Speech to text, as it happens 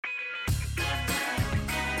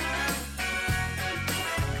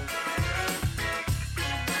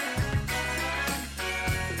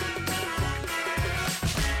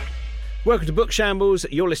Welcome to Book Shambles.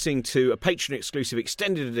 You're listening to a Patreon-exclusive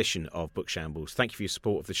extended edition of Book Shambles. Thank you for your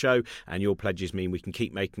support of the show, and your pledges mean we can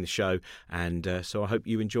keep making the show, and so I hope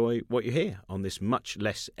you enjoy what you hear on this much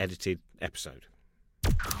less edited episode.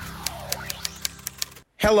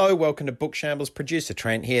 Hello, welcome to Book Shambles. Producer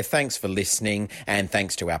Trent here. Thanks for listening, and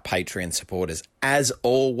thanks to our Patreon supporters. As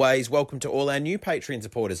always, welcome to all our new Patreon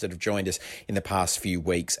supporters that have joined us in the past few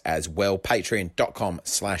weeks as well.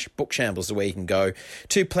 Patreon.com/bookshambles is where you can go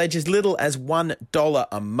to pledge as little as $1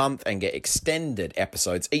 a month and get extended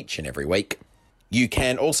episodes each and every week. You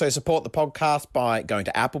can also support the podcast by going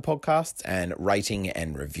to Apple Podcasts and rating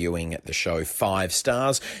and reviewing the show 5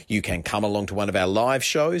 stars. You can come along to one of our live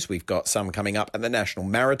shows. We've got some coming up at the National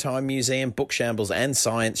Maritime Museum, Book Shambles and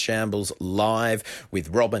Science Shambles live with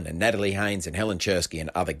Robin and Natalie Haynes and Helen Chersky and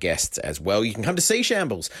other guests as well. You can come to see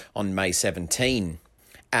Shambles on May 17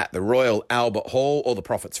 at the Royal Albert Hall. All the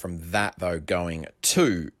profits from that, though, going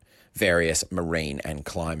to various marine and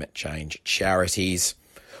climate change charities.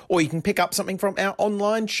 Or you can pick up something from our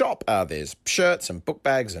online shop. There's shirts and book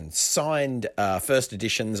bags and signed first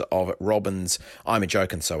editions of Robin's I'm a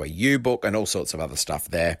Joke and So Are You book and all sorts of other stuff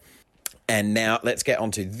there. And now let's get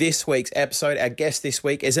on to this week's episode. Our guest this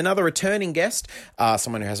week is another returning guest,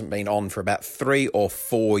 someone who hasn't been on for about 3 or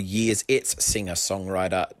 4 years. It's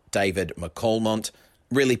singer-songwriter David McCalmont.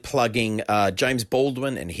 Really plugging James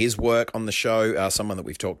Baldwin and his work on the show, someone that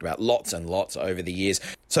we've talked about lots and lots over the years.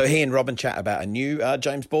 So he and Robin chat about a new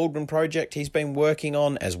James Baldwin project he's been working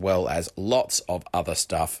on, as well as lots of other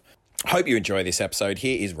stuff. Hope you enjoy this episode.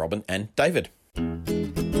 Here is Robin and David.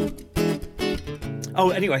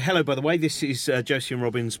 Oh, anyway, hello, by the way. This is Josie and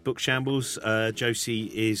Robin's Book Shambles. Josie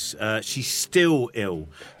is, she's still ill.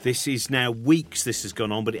 This is now weeks this has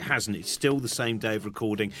gone on, but it hasn't. It's still the same day of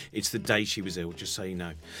recording. It's the day she was ill, just so you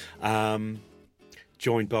know.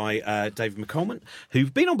 Joined by David McCalmont,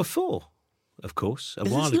 who've been on before, of course, a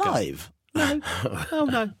while ago. Live? No. Oh,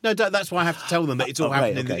 no. No, that's why I have to tell them that it's all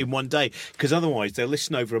happening in one day, because otherwise they'll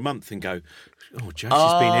listen over a month and go, oh,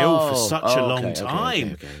 Josie's been ill for such a long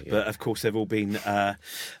time. Okay, yeah. But, of course, they've all been...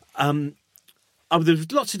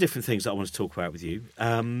 there's lots of different things that I want to talk about with you.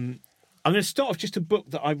 I'm going to start off just a book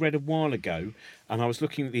that I read a while ago, and I was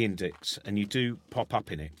looking at the index, and you do pop up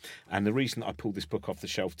in it. And the reason that I pulled this book off the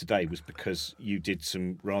shelf today was because you did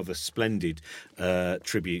some rather splendid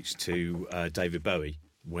tributes to David Bowie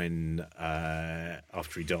when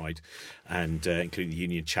after he died, and including the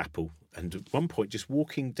Union Chapel. And at one point, just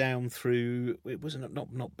walking down through, it wasn't not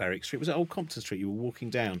Berwick Street, it was at Old Compton Street. You were walking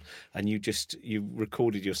down, and you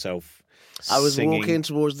recorded yourself. I was singing. walking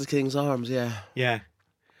towards the King's Arms, yeah. Yeah,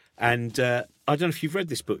 and I don't know if you've read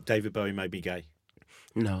this book, David Bowie Made Me Gay.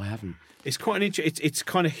 No, I haven't. It's quite an it's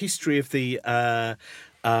kind of history of the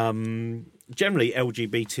generally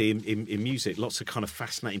LGBT in music. Lots of kind of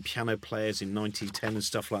fascinating piano players in 1910 and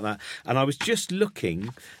stuff like that. And I was just looking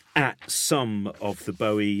at some of the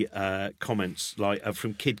Bowie comments, like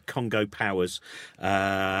from Kid Congo Powers.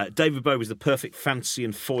 David Bowie was the perfect fancy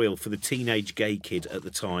and foil for the teenage gay kid at the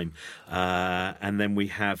time. And then we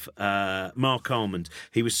have Mark Almond.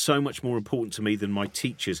 He was so much more important to me than my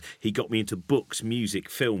teachers. He got me into books, music,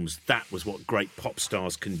 films. That was what great pop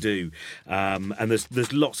stars can do. And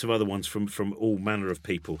there's lots of other ones from all manner of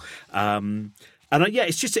people. And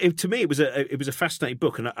it's just to me it was a fascinating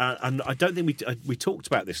book, and I don't think we talked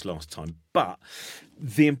about this last time, but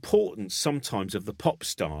the importance sometimes of the pop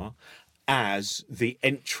star as the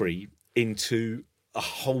entry into a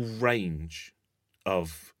whole range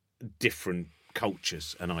of different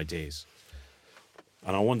cultures and ideas.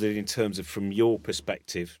 And I wondered, in terms of from your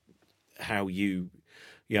perspective, how you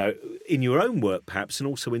know, in your own work perhaps, and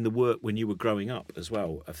also in the work when you were growing up as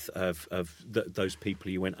well, of those people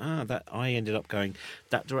you went, that I ended up going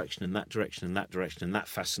that direction and that direction and that direction, and that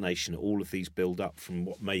fascination, all of these build up from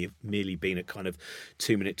what may have merely been a kind of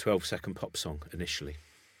 2-minute, 12-second pop song initially.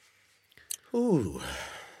 Ooh.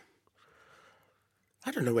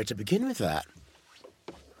 I don't know where to begin with that.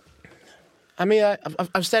 I mean,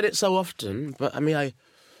 I've said it so often, but I mean, I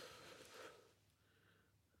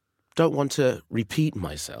don't want to repeat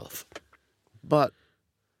myself, but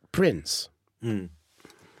Prince. That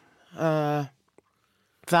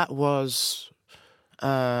was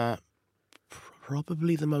probably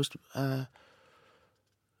the most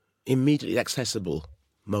immediately accessible,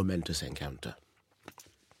 momentous encounter.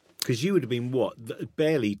 Because you would have been,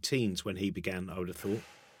 barely teens when he began, I would have thought.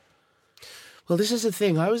 Well, this is the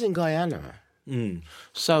thing. I was in Guyana.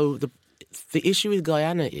 So the issue with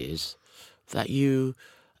Guyana is that you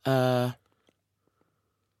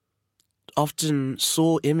often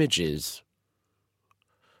saw images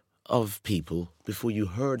of people before you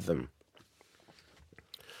heard them.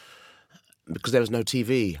 because there was no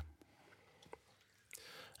TV.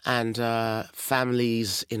 And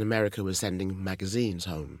families in America were sending magazines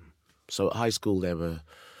home. So at high school there were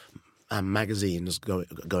magazines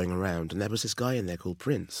going around, and there was this guy in there called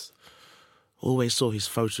Prince. Always saw his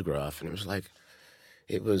photograph, and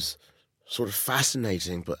it was sort of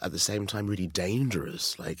fascinating, but at the same time really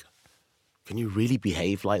dangerous. Like, can you really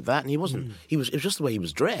behave like that? And he wasn't. It was just the way he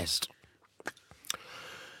was dressed.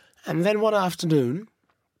 And then one afternoon,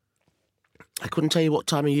 I couldn't tell you what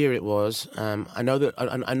time of year it was. I know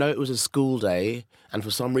it was a school day, and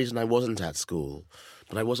for some reason I wasn't at school,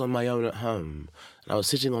 but I was on my own at home, and I was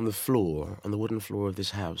sitting on the floor, on the wooden floor of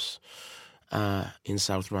this house in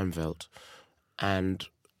South Rheinfeldt, and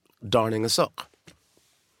darning a sock.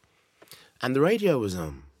 And the radio was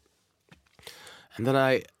on. And then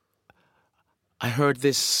I heard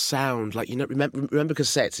this sound, like, remember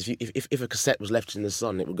cassettes? If a cassette was left in the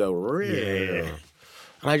sun, it would go, yeah.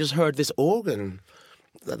 And I just heard this organ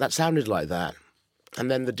that sounded like that. And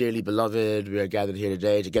then the dearly beloved, we are gathered here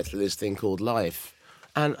today to get through this thing called life.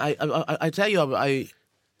 And I tell you, I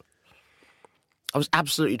was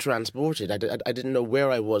absolutely transported. I didn't know where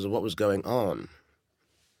I was or what was going on.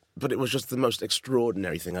 But it was just the most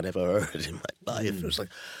extraordinary thing I'd ever heard in my life. It was like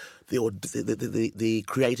the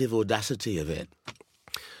creative audacity of it.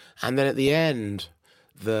 And then at the end,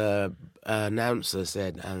 the announcer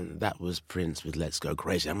said, and that was Prince with Let's Go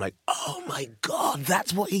Crazy. I'm like, oh my God,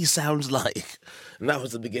 that's what he sounds like. And that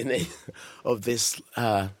was the beginning of this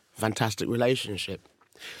fantastic relationship.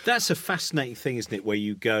 That's a fascinating thing, isn't it, where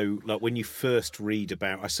you go, like when you first read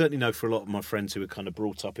about, I certainly know for a lot of my friends who were kind of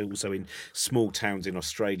brought up also in small towns in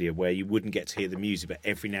Australia where you wouldn't get to hear the music, but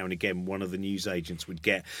every now and again one of the newsagents would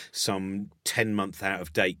get some 10-month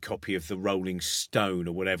out-of-date copy of the Rolling Stone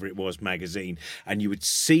or whatever it was magazine, and you would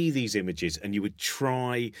see these images and you would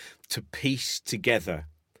try to piece together.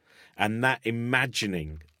 And that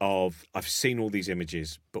imagining of, I've seen all these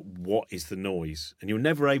images, but what is the noise? And you're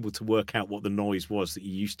never able to work out what the noise was that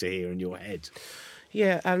you used to hear in your head.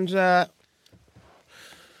 Yeah, and that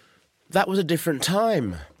was a different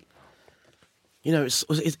time. You know,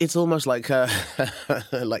 it's almost like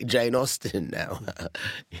like Jane Austen now.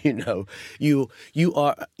 You know, you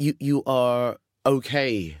are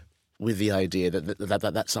okay with the idea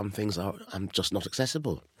that some things are just not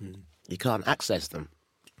accessible. You can't access them.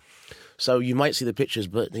 So you might see the pictures,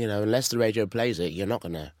 but, you know, unless the radio plays it, you're not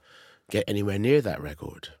going to get anywhere near that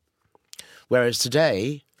record. Whereas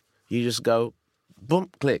today, you just go,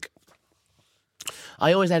 boom, click.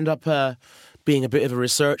 I always end up being a bit of a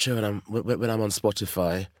researcher when I'm on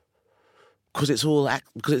Spotify, because it's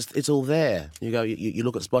all there. You go, you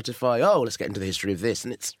look at Spotify. Oh, let's get into the history of this,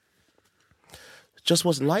 and it just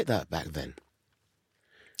wasn't like that back then.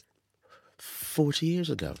 40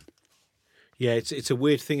 years ago. Yeah, it's a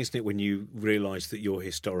weird thing, isn't it, when you realise that you're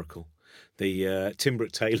historical. The Tim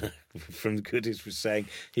Brooke Taylor from The Goodies was saying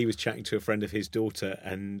he was chatting to a friend of his daughter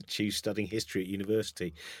and she's studying history at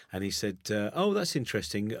university, and he said, "Oh, that's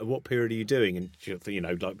interesting. What period are you doing?" And she,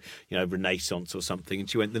 Renaissance or something. And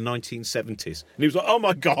she went, "The 1970s." And he was like, "Oh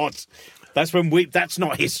my God, that's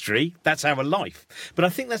not history. That's our life." But I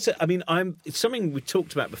think it's something we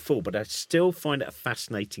talked about before, but I still find it a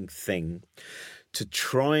fascinating thing to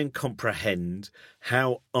try and comprehend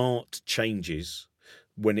how art changes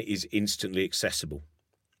when it is instantly accessible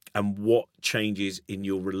and what changes in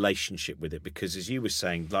your relationship with it. Because as you were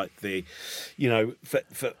saying, like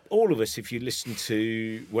for all of us, if you listen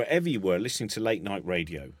to, wherever you were, listening to late night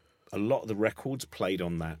radio, a lot of the records played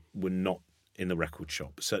on that were not in the record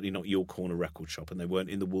shop, certainly not your corner record shop, and they weren't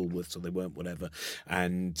in the Woolworths or they weren't whatever,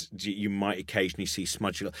 and you might occasionally see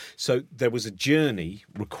smudgy. So there was a journey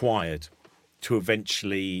required to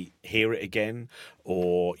eventually hear it again,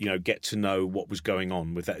 or get to know what was going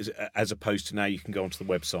on with that, as opposed to now you can go onto the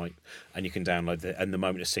website and you can download it, and the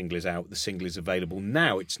moment a single is out, the single is available.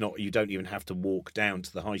 Now it's not, you don't even have to walk down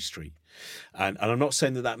to the high street, and I'm not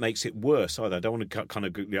saying that makes it worse either. I don't want to kind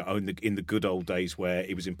of in the good old days where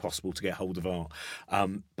it was impossible to get hold of art,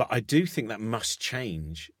 but I do think that must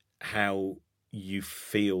change how you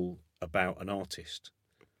feel about an artist.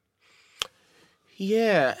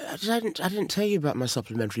 Yeah, I didn't tell you about my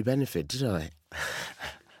supplementary benefit, did I?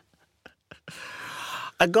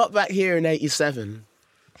 I got back here in '87,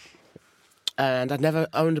 and I'd never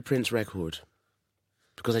owned a Prince record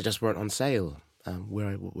because they just weren't on sale where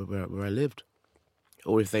I lived,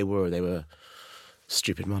 or if they were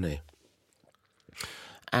stupid money.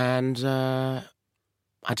 And I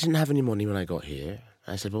didn't have any money when I got here.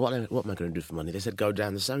 I said, "Well, what am I going to do for money?" They said, "Go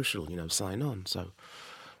down the social, sign on." So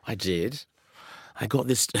I did. I got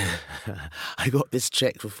this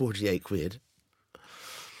check for 48 quid.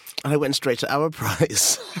 I went straight to Our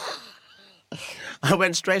Price. I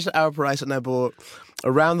went straight to Our Price and I bought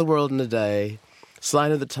Around the World in a Day,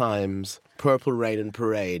 Sign of the Times, Purple Rain and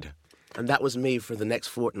Parade. And that was me for the next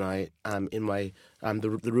fortnight in my the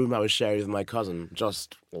room I was sharing with my cousin,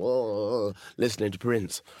 just listening to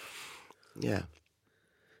Prince. Yeah.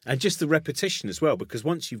 And just the repetition as well, because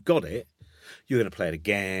once you've got it, you're going to play it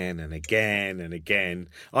again and again and again.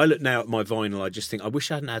 I look now at my vinyl, I just think, I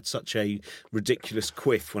wish I hadn't had such a ridiculous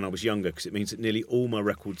quiff when I was younger, because it means that nearly all my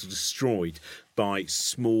records are destroyed by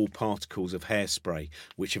small particles of hairspray,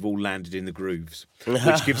 which have all landed in the grooves,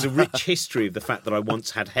 which gives a rich history of the fact that I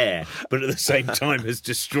once had hair, but at the same time has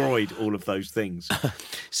destroyed all of those things.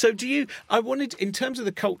 So I wanted, in terms of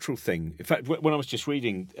the cultural thing, in fact, when I was just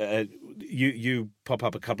reading, you pop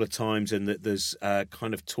up a couple of times and that there's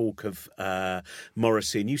kind of talk of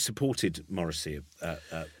Morrissey, and you supported Morrissey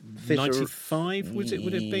 95, would it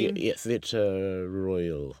have been? Yeah, Theatre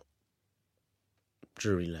Royal,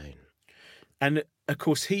 Drury Lane. And, of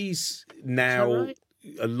course, he's now... right?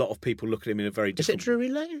 A lot of people look at him in a very Is different... it Drury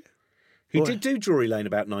Lane? He did do Drury Lane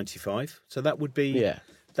about 95, so that would be... Yeah.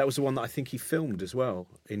 That was the one that I think he filmed as well,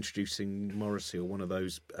 introducing Morrissey or one of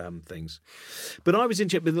those things. But I was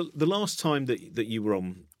interested... The last time that you were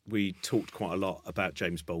on, we talked quite a lot about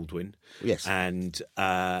James Baldwin. Yes. And...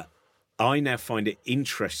 I now find it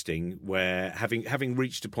interesting where, having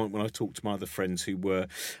reached a point when I talked to my other friends who were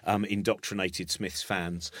indoctrinated Smiths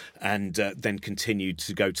fans and then continued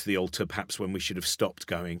to go to the altar perhaps when we should have stopped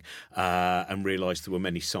going and realised there were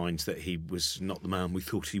many signs that he was not the man we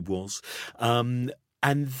thought he was. And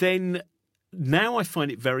then now I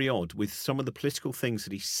find it very odd with some of the political things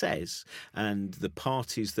that he says and the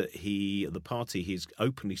party he's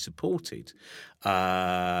openly supported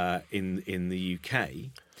in the UK,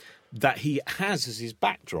 that he has as his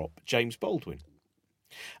backdrop James Baldwin.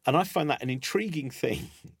 And I find that an intriguing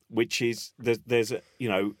thing, which is there's a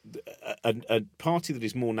party that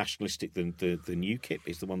is more nationalistic than UKIP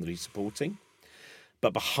is the one that he's supporting.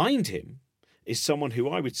 But behind him is someone who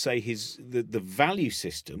I would say the value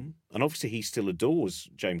system, and obviously he still adores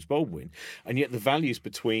James Baldwin, and yet the values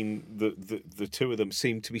between the two of them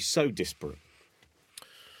seem to be so disparate.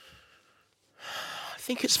 I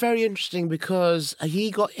think it's very interesting because he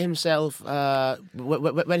got himself,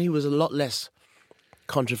 when he was a lot less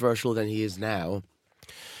controversial than he is now,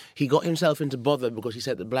 he got himself into bother because he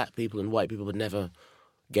said that black people and white people would never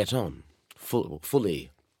get on fully.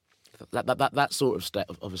 That sort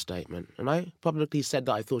of a statement. And I publicly said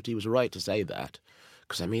that I thought he was right to say that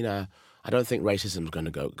because, I don't think racism is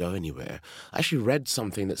going to go anywhere. I actually read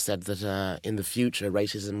something that said that in the future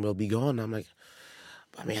racism will be gone. I'm like...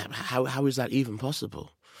 how is that even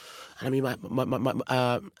possible? And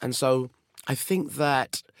and so I think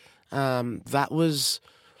that that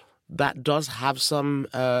does have some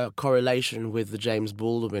correlation with the James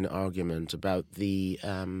Baldwin argument about the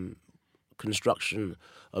construction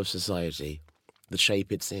of society, the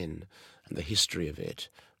shape it's in, and the history of it,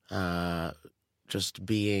 just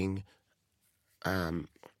being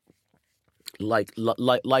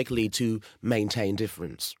likely to maintain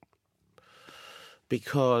difference.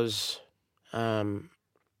 Because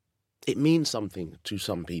it means something to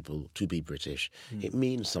some people to be British. It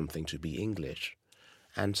means something to be English.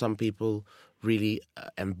 And some people really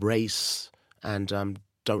embrace and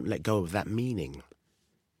don't let go of that meaning.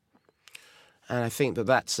 And I think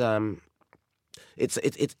that's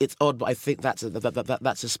it's odd, but I think that's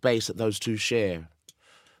a space that those two share.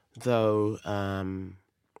 Though I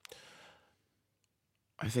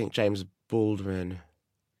think James Baldwin...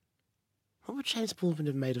 What would James Baldwin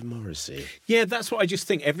have made of Morrissey? Yeah, that's what I just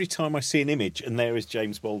think. Every time I see an image and there is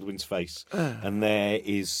James Baldwin's face and there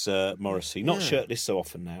is Morrissey. Not shirtless so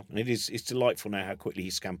often now. And it's delightful now how quickly he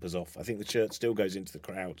scampers off. I think the shirt still goes into the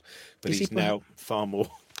crowd, but he's now far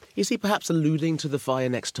more... Is he perhaps alluding to the fire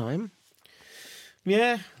next time?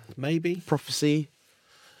 Yeah, maybe. Prophecy.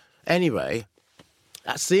 Anyway,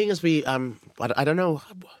 seeing as we... I don't know...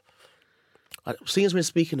 Seeing as we're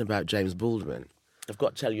speaking about James Baldwin... I've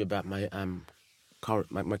got to tell you about my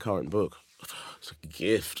current book. It's a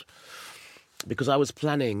gift. Because I was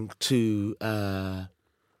planning to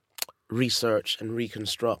research and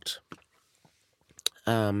reconstruct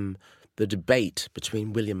the debate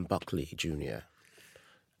between William Buckley Jr.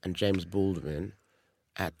 and James Baldwin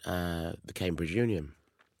at the Cambridge Union.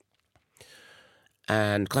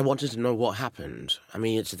 And because I wanted to know what happened.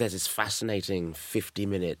 There's this fascinating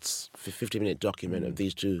 50-minute document of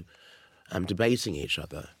these two debating each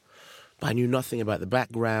other. But I knew nothing about the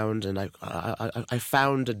background, and I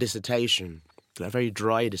found a dissertation, a very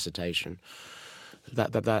dry dissertation,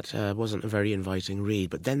 that wasn't a very inviting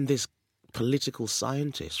read. But then this political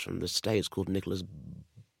scientist from the States called Nicholas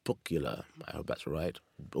Buccola, I hope that's right,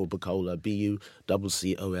 or Buccola,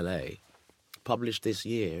 Buccola, published this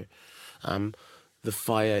year, The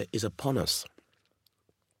Fire is Upon Us.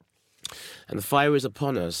 And The Fire is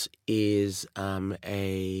Upon Us is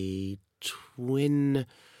a twin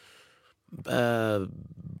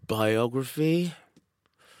biography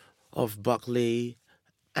of Buckley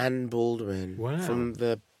and Baldwin from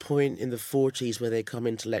the point in the 40s where they come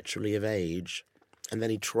intellectually of age, and then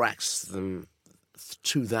he tracks them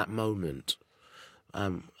to that moment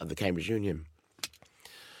at the Cambridge Union.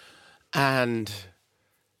 And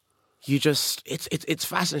you just, it's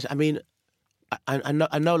fascinating. I mean, I know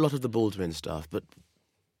a lot of the Baldwin stuff, but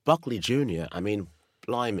Buckley Jr., I mean,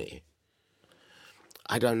 blimey.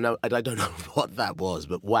 I don't know what that was,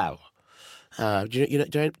 but wow. Do you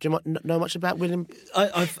know much about William?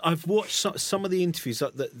 I've watched some of the interviews,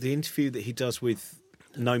 like the interview that he does with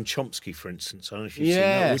Noam Chomsky, for instance. I don't know if you've seen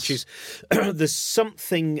that, which is there's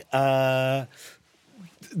something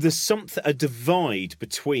a divide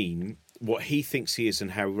between what he thinks he is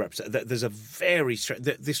and how he represents. There's a very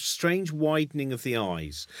this strange widening of the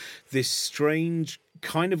eyes, this strange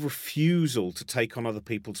kind of refusal to take on other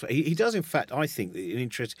people's. He does, in fact, I think, an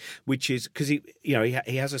interest, which is because he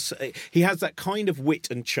has that kind of wit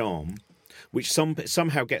and charm, which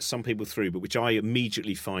somehow gets some people through, but which I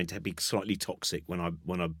immediately find to be slightly toxic when I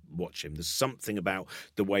watch him. There's something about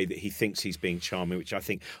the way that he thinks he's being charming, which I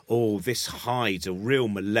think, this hides a real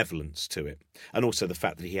malevolence to it. And also the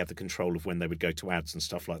fact that he had the control of when they would go to ads and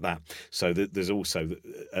stuff like that. So there's also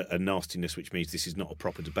a nastiness, which means this is not a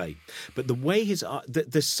proper debate. But the way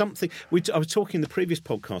there's something. I was talking in the previous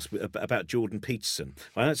podcast about Jordan Peterson.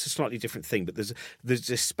 I know it's a slightly different thing, but there's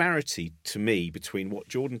disparity to me between what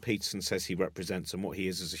Jordan Peterson says he represents and what he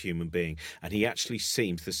is as a human being. And he actually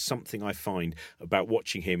seems, there's something I find about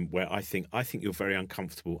watching him where I think you're very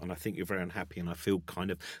uncomfortable and I think you're very unhappy, and I feel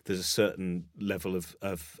kind of there's a certain level of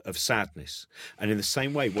sadness. And in the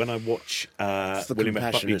same way, when I watch William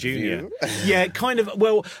F. Buckley Jr., yeah, kind of.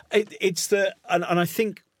 Well, it's the and I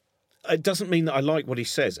think it doesn't mean that I like what he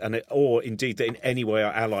says, or indeed that in any way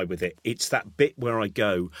I ally with it. It's that bit where I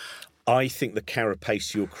go, I think the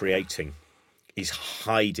carapace you're creating is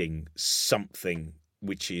hiding something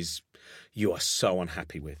which is you are so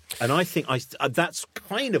unhappy with. And I think that's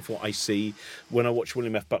kind of what I see when I watch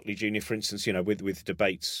William F. Buckley Jr., for instance, with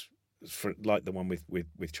debates like the one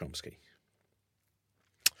with Chomsky.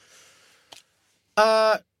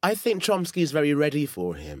 I think Chomsky is very ready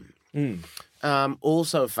for him.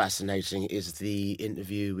 Also fascinating is the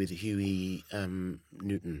interview with Huey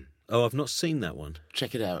Newton. Oh, I've not seen that one.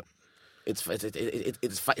 Check it out. It's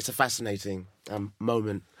a fascinating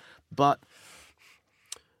moment. But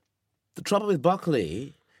the trouble with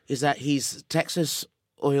Buckley is that he's Texas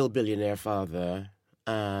oil billionaire father.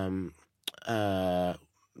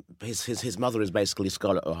 His mother is basically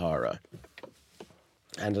Scarlett O'Hara,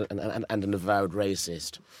 and an avowed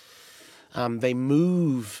racist. They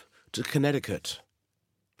move to Connecticut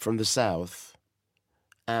from the South,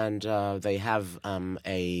 and they have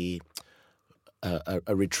a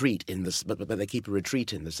retreat in the, but they keep a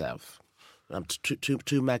retreat in the South.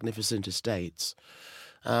 Two magnificent estates.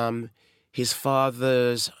 His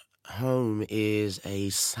father's home is a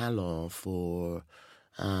salon for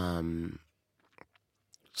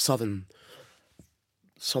Southern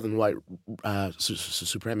white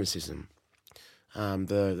supremacism.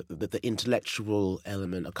 The intellectual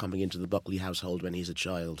element are coming into the Buckley household when he's a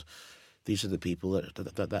child. These are the people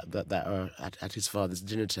that are at his father's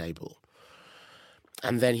dinner table.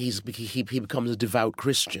 And then he becomes a devout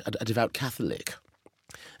Christian, a devout Catholic.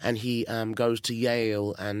 And he goes to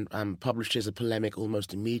Yale and publishes a polemic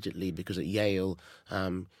almost immediately, because at Yale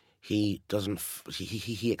he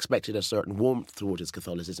expected a certain warmth towards his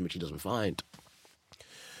Catholicism, which he doesn't find.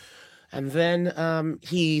 And then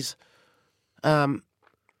he's not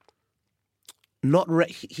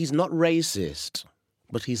racist,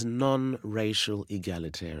 but he's non-racial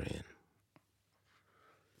egalitarian.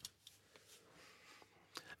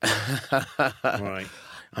 Right.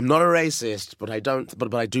 I'm not a racist, but I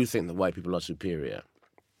do think that white people are superior.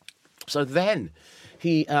 So then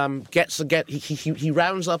he he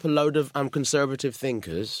rounds up a load of conservative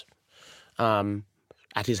thinkers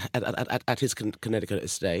at his Connecticut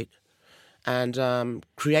estate, and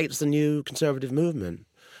creates the new conservative movement.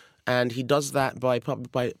 And he does that by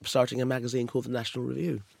starting a magazine called the National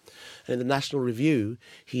Review. And in the National Review,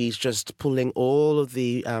 he's just pulling all of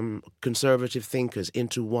the conservative thinkers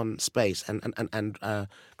into one space and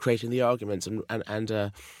creating the arguments.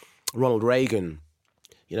 And Ronald Reagan,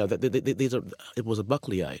 it was a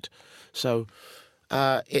Buckleyite. So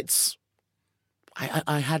it's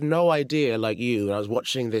I had no idea, like you, when I was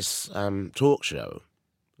watching this talk show,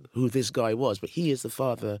 who this guy was. But he is the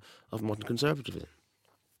father of modern conservatism.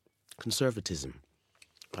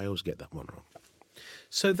 I always get that one wrong.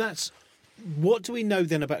 So what do we know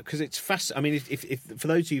then about? Because it's fast. I mean, if for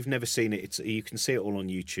those of you who've never seen it, you can see it all on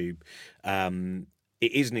YouTube.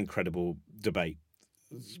 It is an incredible debate,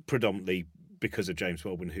 predominantly because of James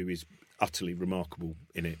Baldwin, who is utterly remarkable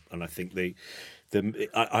in it. And I think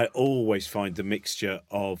I always find the mixture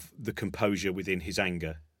of the composure within his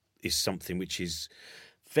anger is something which is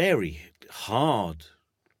very hard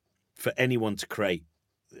for anyone to create.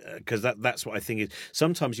 Because that's what I think is.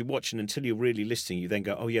 Sometimes you watch, and until you're really listening, you then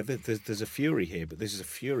go, "Oh yeah, there's a fury here." But this is a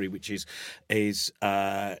fury which it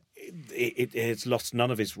has lost none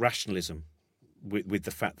of its rationalism with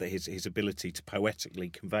the fact that his ability to poetically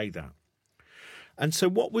convey that. And so,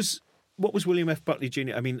 what was William F. Buckley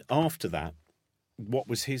Jr.? I mean, after that, what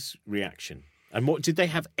was his reaction? And what did they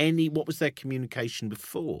have? What was their communication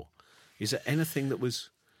before? Is there anything that was?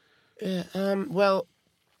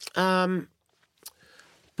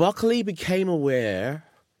 Buckley became aware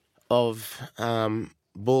of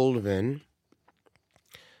Baldwin,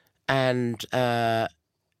 and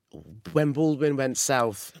when Baldwin went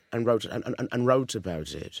south and wrote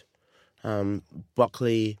about it,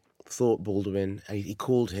 Buckley thought Baldwin, and he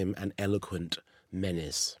called him an eloquent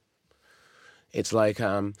menace. It's like,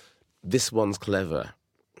 this one's clever.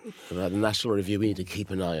 The National Review, we need to keep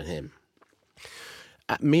an eye on him.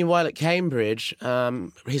 Meanwhile, at Cambridge,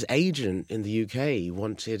 his agent in the UK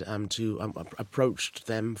wanted approached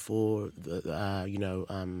them for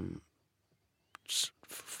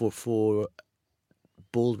for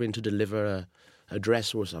Baldwin to deliver a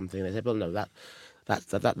address or something. They said, "Well, no,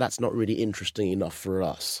 that's not really interesting enough for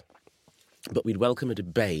us, but we'd welcome a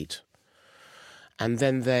debate." And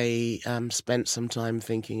then they spent some time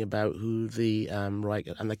thinking about who the right,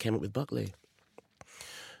 and they came up with Buckley.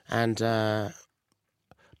 And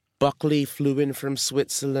Buckley flew in from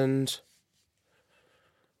Switzerland.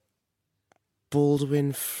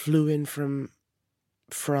 Baldwin flew in from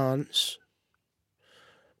France.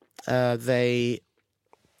 They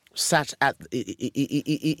sat at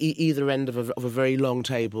either end of a very long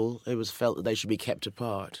table. It was felt that they should be kept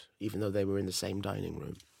apart, even though they were in the same dining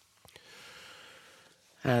room.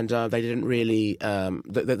 And they didn't really.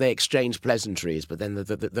 They exchanged pleasantries, but then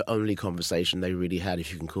the only conversation they really had,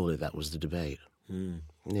 if you can call it that, was the debate. Mm.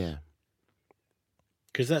 Yeah,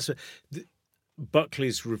 because that's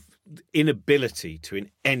Buckley's inability to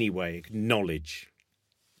in any way acknowledge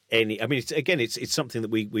any. I mean, it's something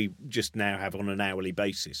that we just now have on an hourly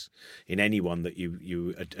basis in anyone that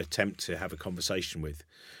you attempt to have a conversation with.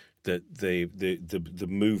 That the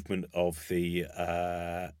movement of the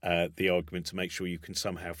argument to make sure you can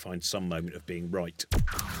somehow find some moment of being right.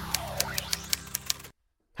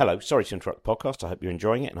 Hello, sorry to interrupt the podcast. I hope you're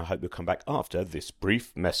enjoying it, and I hope you'll come back after this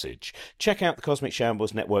brief message. Check out the Cosmic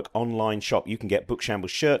Shambles Network online shop. You can get Book Shambles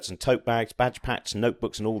shirts and tote bags, badge packs,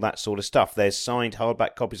 notebooks, and all that sort of stuff. There's signed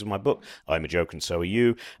hardback copies of my book, I'm a Joke and So Are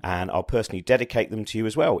You, and I'll personally dedicate them to you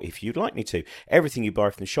as well, if you'd like me to. Everything you buy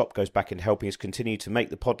from the shop goes back into helping us continue to make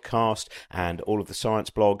the podcast and all of the science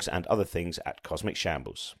blogs and other things at Cosmic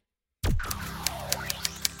Shambles.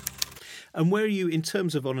 And where are you in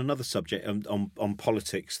terms of, on another subject, on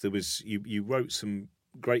politics? There was you wrote some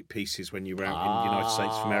great pieces when you were out in the United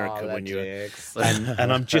States of America when you were,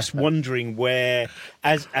 and I'm just wondering where,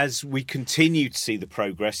 as we continue to see the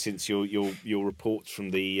progress since your reports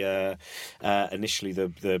from the initially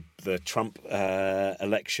the Trump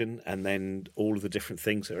election, and then all of the different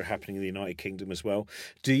things that are happening in the United Kingdom as well.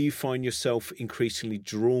 Do you find yourself increasingly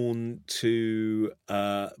drawn to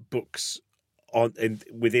books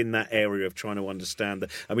within that area of trying to understand the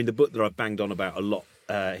book that I've banged on about a lot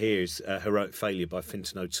here is Heroic Failure by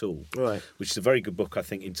Fintan O'Toole, right, which is a very good book, I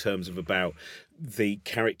think, in terms of about the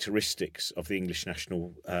characteristics of the English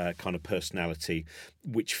national kind of personality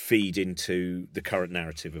which feed into the current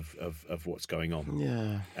narrative of what's going on.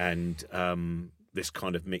 Yeah. And this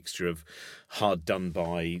kind of mixture of hard done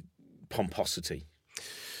by pomposity.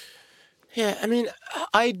 Yeah, I mean,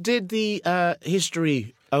 I did the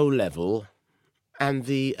history O-level and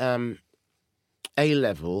the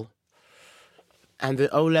A-level, and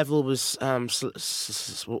the O-level was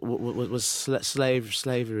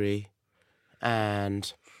slavery,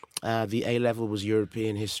 and the A-level was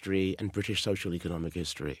European history and British social economic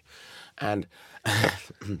history, and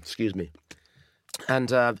excuse me,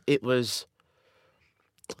 and it was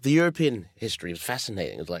the European history was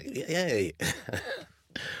fascinating. It was like, yay.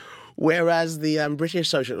 Whereas the British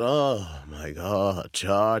social, oh my God,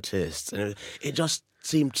 Chartists. And it just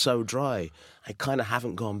seemed so dry. I kind of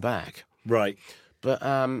haven't gone back. Right. But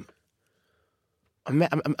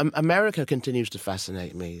America continues to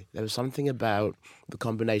fascinate me. There was something about the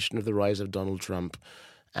combination of the rise of Donald Trump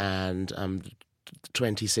and the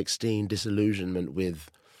 2016 disillusionment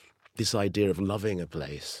with this idea of loving a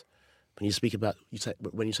place. When you speak about,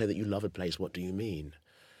 when you say that you love a place, what do you mean?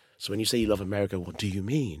 So when you say you love America, what do you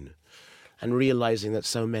mean? And realizing that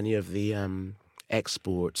so many of the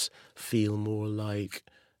exports feel more like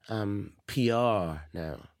PR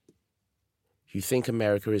now. You think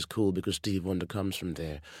America is cool because Stevie Wonder comes from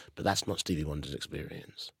there, but that's not Stevie Wonder's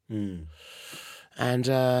experience. Mm. And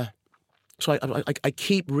so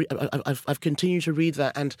I've continued to read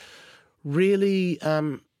that, and really,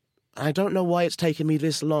 I don't know why it's taken me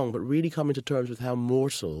this long, but really coming to terms with how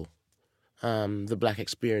mortal the black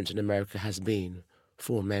experience in America has been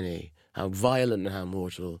for many, how violent and how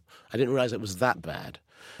mortal. I didn't realize it was that bad.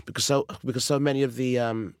 Because so many of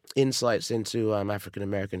the insights into African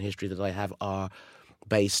American history that I have are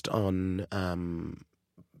based on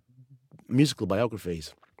musical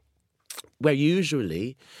biographies, where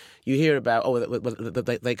usually you hear about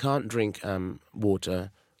they can't drink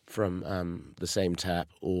water from the same tap,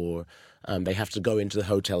 or they have to go into the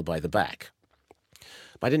hotel by the back.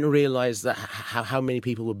 But I didn't realize that how many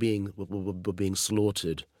people were being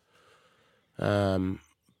slaughtered by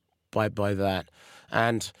that.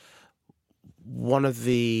 And one of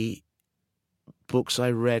the books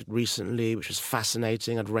I read recently, which was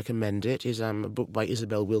fascinating, I'd recommend it, is a book by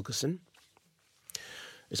Isabel Wilkerson.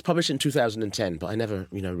 It's published in 2010, but I never,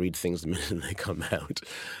 read things the minute they come out.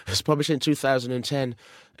 It's published in 2010.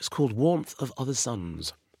 It's called Warmth of Other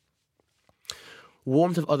Suns.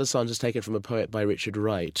 Warmth of Other Suns is taken from a poet by Richard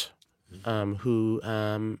Wright, who,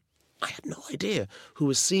 I had no idea, who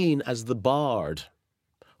was seen as the bard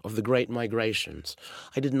of the Great Migrations.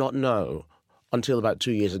 I did not know until about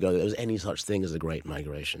 2 years ago that there was any such thing as the Great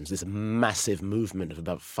Migrations, this massive movement of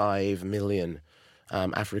about 5 million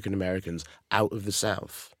African Americans out of the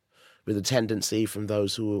South, with a tendency from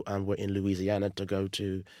those who were in Louisiana to go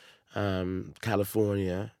to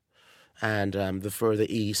California, and the further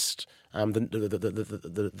east,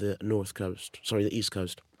 the north coast, the east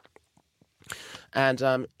coast.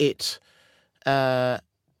 And it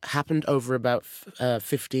happened over about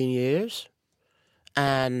 15 years,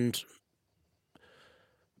 and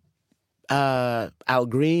Al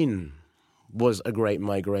Green was a great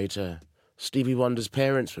migrator. Stevie Wonder's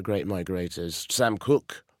parents were great migrators. Sam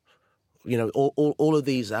Cooke, all of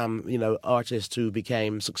these artists who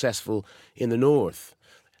became successful in the North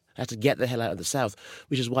had to get the hell out of the South,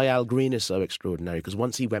 which is why Al Green is so extraordinary, because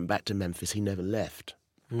once he went back to Memphis, he never left.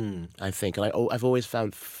 I think, and I've always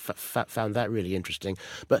found that really interesting.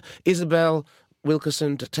 But Isabel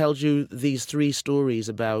Wilkerson tells you these 3 stories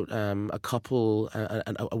about a couple,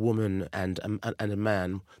 a woman and a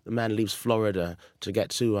man. The man leaves Florida to get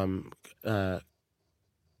to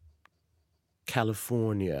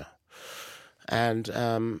California,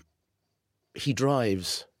 and he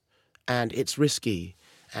drives, and it's risky,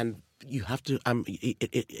 and you have to.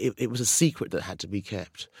 It was a secret that had to be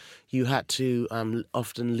kept. You had to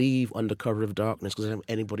often leave under cover of darkness, because if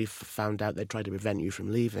anybody found out, they'd try to prevent you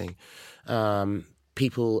from leaving.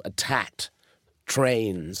 People attacked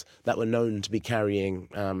trains that were known to be carrying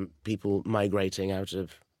people migrating out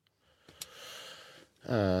of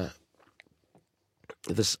the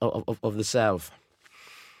South,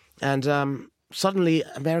 and suddenly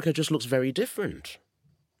America just looks very different.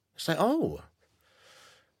 It's like, oh.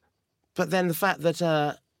 But then the fact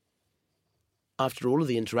that after all of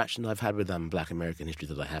the interaction I've had with Black American history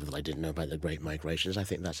that I didn't know about the Great Migrations, I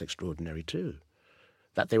think that's extraordinary too.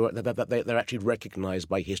 That they're actually recognised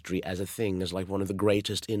by history as a thing, as like one of the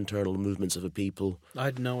greatest internal movements of a people. I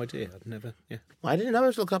had no idea. I'd never. Yeah. I didn't know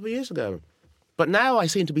until a couple of years ago. But now I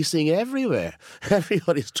seem to be seeing it everywhere.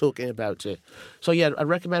 Everybody's talking about it. So yeah, I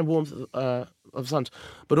recommend Warmth of Suns,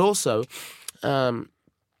 but also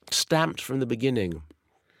Stamped from the Beginning.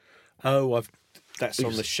 Oh, that's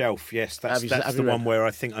on the shelf. Yes, that's the one where I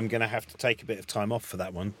think I'm going to have to take a bit of time off for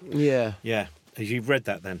that one. Yeah, yeah. Have you read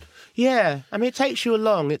that then? Yeah, I mean it takes you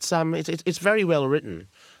along. It's very well written.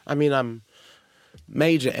 I mean,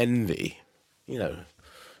 Major Envy,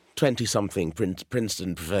 20-something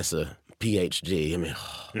Princeton professor, PhD. I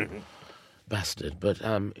mean, bastard. But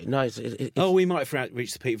no, it's we might have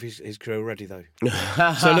reached the peak of his career already, though.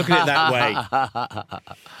 So look at it that way.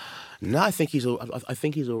 No, I think he's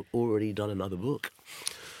already done another book.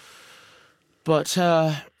 But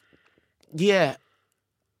yeah.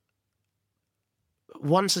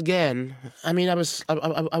 Once again, I mean, I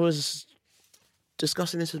was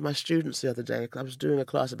discussing this with my students the other day. I was doing a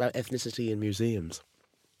class about ethnicity in museums,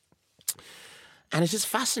 And it's just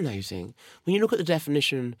fascinating. When you look at the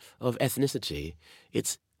definition of ethnicity,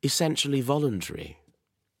 it's essentially voluntary.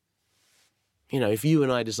 You know, if you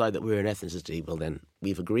and I decide that we're an ethnicity, well, then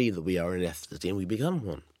we've agreed that we are an ethnicity and we become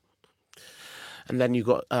one. And then you've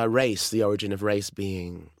got race, the origin of race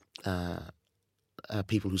being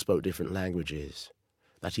people who spoke different languages.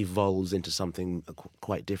 That evolves into something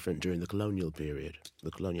quite different during the colonial period,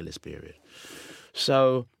 the colonialist period.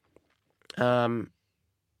 So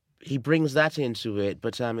he brings that into it,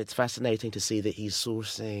 but it's fascinating to see that he's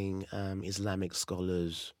sourcing Islamic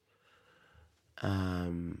scholars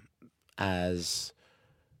as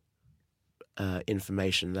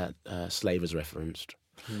information that Slave has referenced.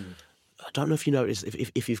 I don't know if you noticed,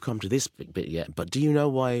 if you've come to this bit yet, but do you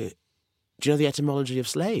know the etymology of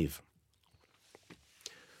slave?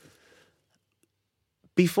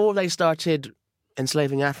 Before they started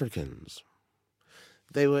enslaving Africans,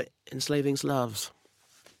 they were enslaving Slavs.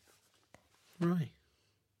 Right.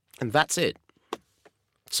 And that's it.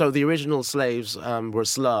 So the original slaves were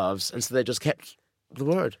Slavs, and so they just kept the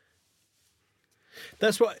word.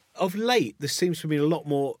 That's what, of late, there seems to be a lot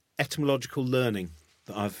more etymological learning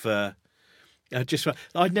that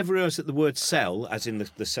I'd never realised that the word cell, as in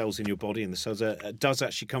the cells in your body and the cells, does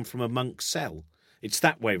actually come from a monk's cell. It's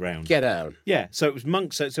that way round. Get out. Yeah, so it was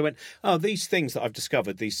monks. So it went, oh, these things that I've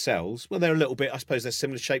discovered, these cells, well, they're a little bit, I suppose they're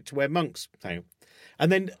similar shape to where monks hang.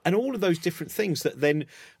 And all of those different things that then,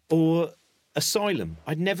 or asylum.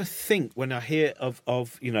 I'd never think when I hear of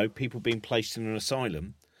people being placed in an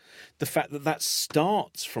asylum, the fact that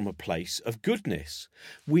starts from a place of goodness.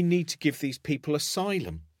 We need to give these people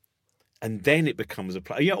asylum. And then it becomes a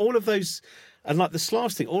place. Yeah, all of those, and like the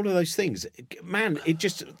Slavs thing, all of those things, man, it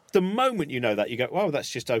just, the moment you know that, you go, wow,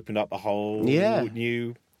 that's just opened up a whole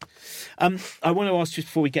new... I want to ask just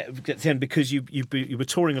before we get to the end, because you were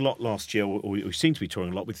touring a lot last year, or you seem to be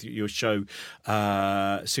touring a lot with your show,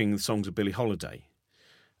 singing the songs of Billie Holiday.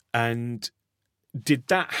 And did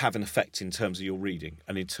that have an effect in terms of your reading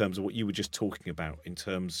and in terms of what you were just talking about in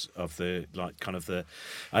terms of the, like, kind of the...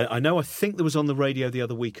 I think there was on the radio the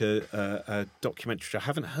other week a documentary which I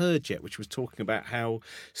haven't heard yet, which was talking about how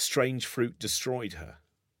Strange Fruit destroyed her.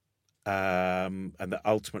 And that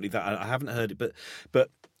ultimately, that I haven't heard it, but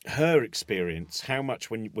her experience, how much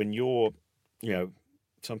when you're,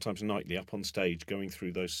 sometimes nightly up on stage going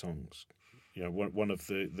through those songs, one of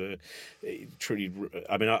the truly,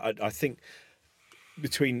 I mean, I think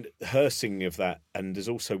between her singing of that and there's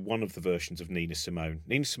also one of the versions of Nina Simone.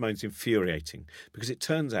 Nina Simone's infuriating because it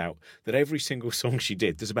turns out that every single song she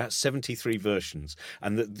did, there's about 73 versions,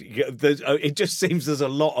 and it just seems there's a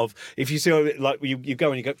lot of, if you see, like you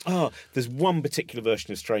go and you go, oh, there's one particular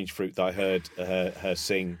version of Strange Fruit that I heard her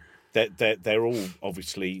sing. They're all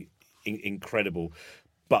obviously incredible,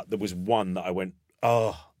 but there was one that I went,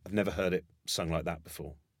 oh, I've never heard it sung like that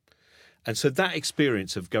before. And so that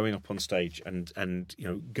experience of going up on stage and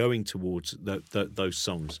going towards those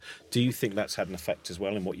songs, do you think that's had an effect as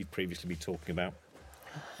well in what you've previously been talking about?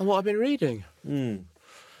 And what I've been reading?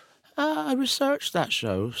 I researched that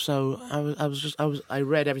show, so I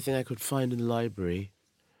read everything I could find in the library,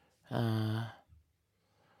 and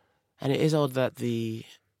it is odd that the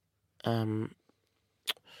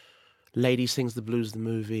Lady Sings the Blues, the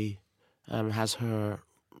movie, has her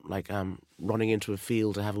running into a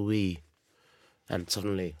field to have a wee. And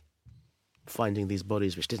suddenly finding these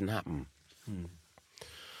bodies, which didn't happen.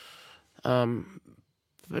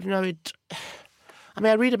 But no,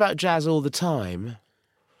 I read about jazz all the time.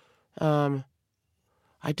 I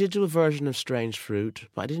did do a version of Strange Fruit,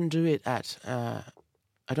 but I didn't do it I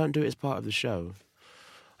don't do it as part of the show.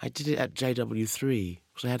 I did it at JW3,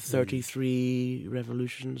 because I had 33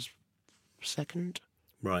 revolutions per second.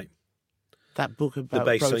 Right. That book about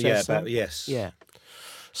the bass, protest. Yes. Yeah.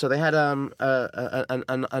 So they had a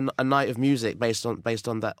night of music based on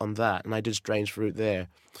that, and I did Strange Fruit there,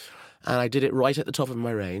 and I did it right at the top of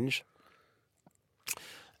my range,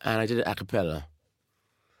 and I did it a cappella,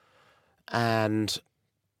 and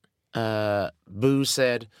Boo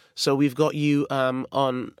said, "So we've got you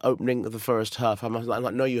on opening the first half." I'm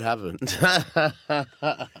like, "No, you haven't."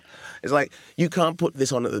 It's like, you can't put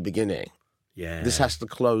this on at the beginning. Yeah. This has to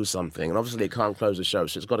close something, and obviously it can't close the show,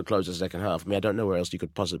 so it's got to close the second half. I mean, I don't know where else you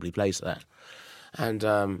could possibly place that.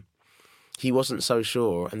 And he wasn't so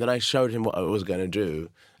sure, and then I showed him what I was going to do,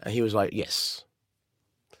 and he was like, yes,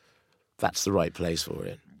 that's the right place for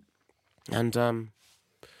it. And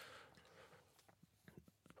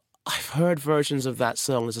I've heard versions of that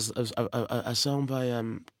song. There's a song by, a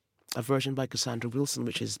version by Cassandra Wilson,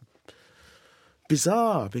 which is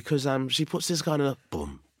bizarre, because she puts this kind of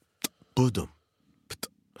boom, boom,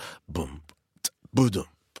 boom, boom,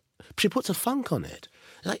 She puts a funk on it.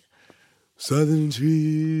 Like, southern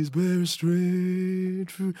trees bear straight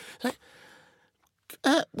fruit. Like,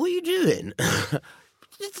 what are you doing?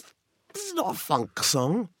 This is not a funk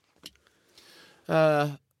song.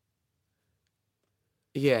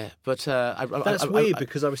 Yeah, but That's weird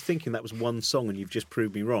because I was thinking that was one song and you've just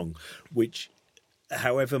proved me wrong, which,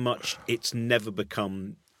 however much it's never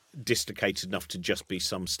become dislocated enough to just be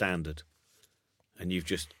some standard. And you've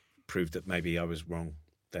just proved that maybe I was wrong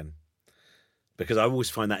then. Because I always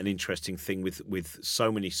find that an interesting thing with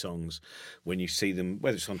so many songs when you see them,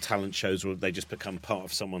 whether it's on talent shows or they just become part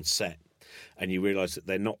of someone's set, and you realise that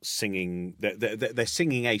they're not singing, they're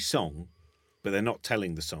singing a song, but they're not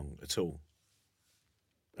telling the song at all.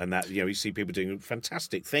 And that, you see people doing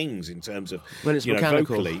fantastic things in terms of, when it's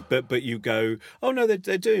mechanical. Vocally, but you go, oh no,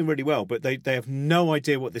 they're doing really well, but they have no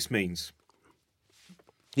idea what this means.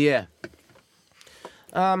 Yeah.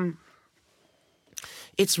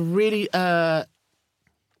 It's really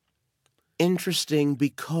interesting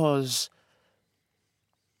because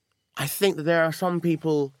I think that there are some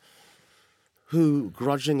people who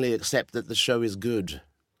grudgingly accept that the show is good.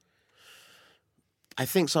 I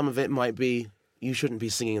think some of it might be, you shouldn't be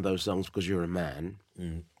singing those songs because you're a man.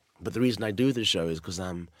 Mm. But the reason I do the show is because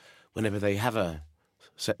whenever they have a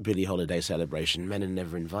Billie Holiday celebration, men are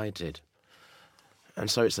never invited. And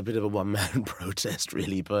so it's a bit of a one-man protest,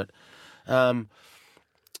 really. But, and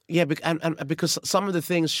because some of the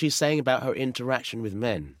things she's saying about her interaction with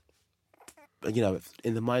men,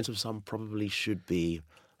 in the minds of some probably should be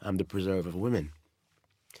the preserve of women.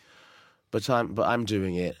 But I'm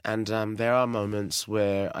doing it. And there are moments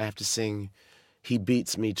where I have to sing He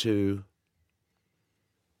Beats Me Too.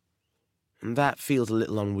 And that feels a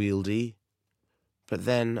little unwieldy. But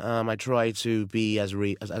then I try to be as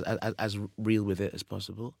real with it as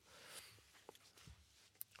possible.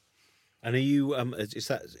 And are you?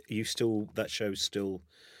 That show's still?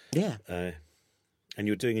 Yeah. And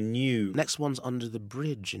you're doing a new. Next one's Under the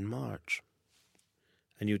Bridge in March.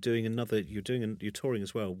 And you're doing another. You're touring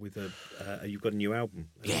as well with you've got a new album.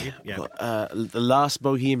 Yeah. Got, The Last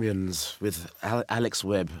Bohemians with Alex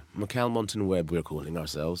Webb, McAlmont and Webb. We're calling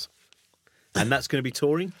ourselves. And that's going to be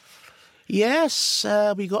touring. Yes,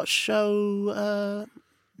 we got a show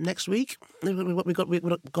next week. We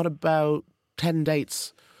got about 10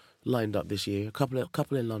 dates lined up this year. A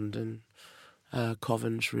couple in London,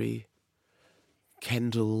 Coventry,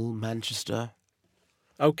 Kendal, Manchester.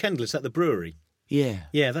 Oh, Kendal, is that the brewery? Yeah.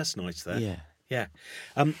 Yeah, that's nice there. Yeah. Yeah.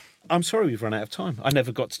 I'm sorry we've run out of time. I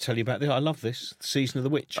never got to tell you about this. I love this, Season of the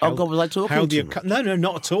Witch. God, was I talking to you? No,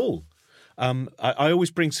 not at all. I always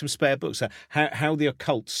bring some spare books. How the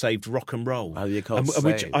Occult Saved Rock and Roll. How the Occult Saved.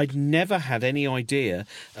 Which I'd never had any idea.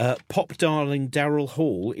 Pop darling Daryl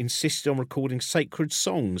Hall insisted on recording Sacred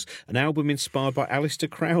Songs, an album inspired by Aleister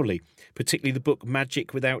Crowley, particularly the book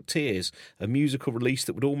Magic Without Tears, a musical release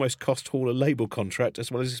that would almost cost Hall a label contract,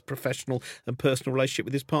 as well as his professional and personal relationship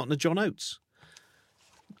with his partner John Oates.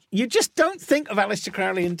 You just don't think of Aleister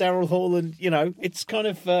Crowley and Daryl Hall, and it's kind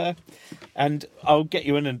of. And I'll get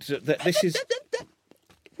you in, and this is.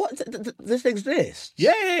 What? This exists?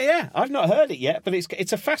 Yeah. I've not heard it yet, but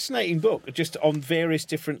it's a fascinating book, just on various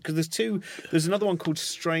different. Because there's another one called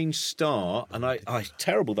Strange Star, and I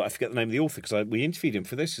terrible that I forget the name of the author because we interviewed him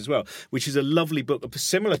for this as well, which is a lovely book, a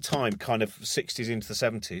similar time, kind of 60s into the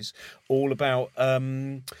 70s, all about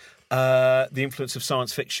the influence of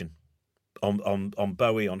science fiction. On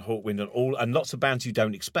Bowie, on Hawkwind, and lots of bands you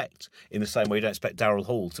don't expect, in the same way you don't expect Daryl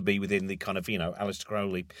Hall to be within the kind of Aleister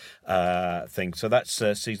Crowley thing. So that's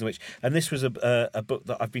Season of the Witch, and this was a book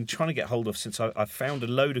that I've been trying to get hold of since I found a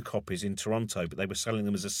load of copies in Toronto, but they were selling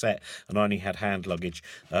them as a set, and I only had hand luggage.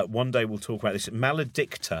 One day we'll talk about this.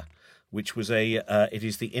 Maledicta, which was it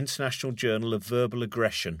is the International Journal of Verbal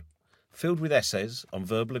Aggression, filled with essays on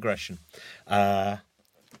verbal aggression.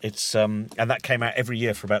 It's and that came out every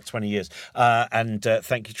year for about 20 years. And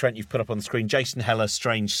thank you, Trent. You've put up on the screen Jason Heller,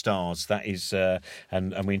 Strange Stars. That is,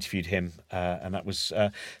 and we interviewed him, and that was.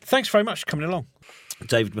 Thanks very much for coming along.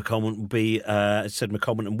 David McCalmont will be, as said,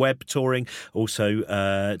 McCalmont and Webb touring.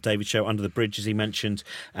 Also, David Show, Under the Bridge, as he mentioned.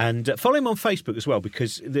 And follow him on Facebook as well,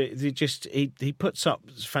 because he puts up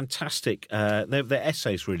fantastic, they're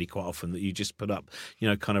essays really quite often that you just put up,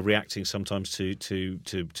 kind of reacting sometimes to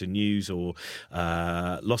news or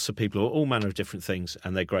loss of people or all manner of different things.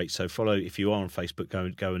 And they're great. So follow, if you are on Facebook, go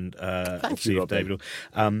and Thank you, David.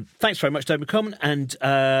 Thanks very much, David McCalmont.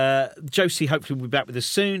 And Josie hopefully will be back with us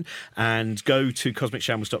soon. And go to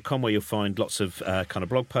cosmicshambles.com, where you'll find lots of kind of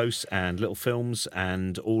blog posts and little films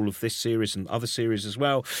and all of this series and other series as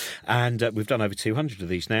well. And we've done over 200 of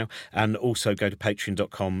these now. And also go to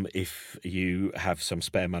patreon.com if you have some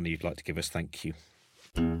spare money you'd like to give us. Thank you.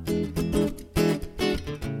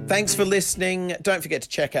 Thanks for listening. Don't forget to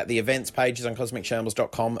check out the events pages on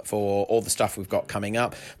cosmicshambles.com for all the stuff we've got coming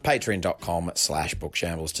up.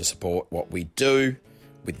 Patreon.com/bookshambles to support what we do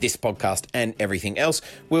with this podcast and everything else.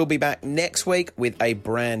 We'll be back next week with a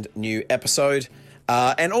brand new episode.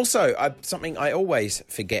 And also, something I always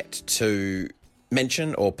forget to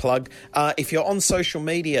mention or plug, if you're on social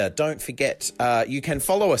media, don't forget you can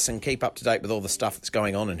follow us and keep up to date with all the stuff that's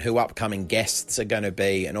going on and who upcoming guests are going to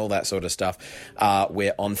be and all that sort of stuff.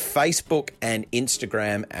 We're on Facebook and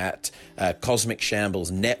Instagram at Cosmic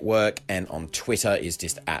Shambles Network, and on Twitter is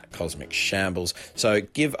just at Cosmic Shambles. So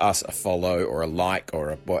give us a follow or a like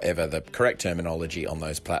or whatever the correct terminology on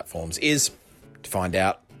those platforms is to find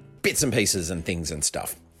out bits and pieces and things and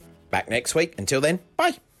stuff. Back next week. Until then,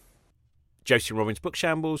 bye. Josie Robbins' Book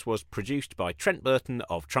Shambles was produced by Trent Burton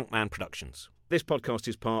of Trunkman Productions. This podcast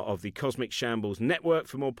is part of the Cosmic Shambles Network.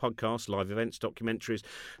 For more podcasts, live events, documentaries,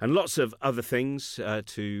 and lots of other things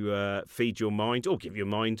to feed your mind or give your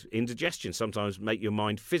mind indigestion, sometimes make your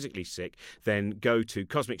mind physically sick, then go to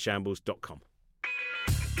cosmicshambles.com.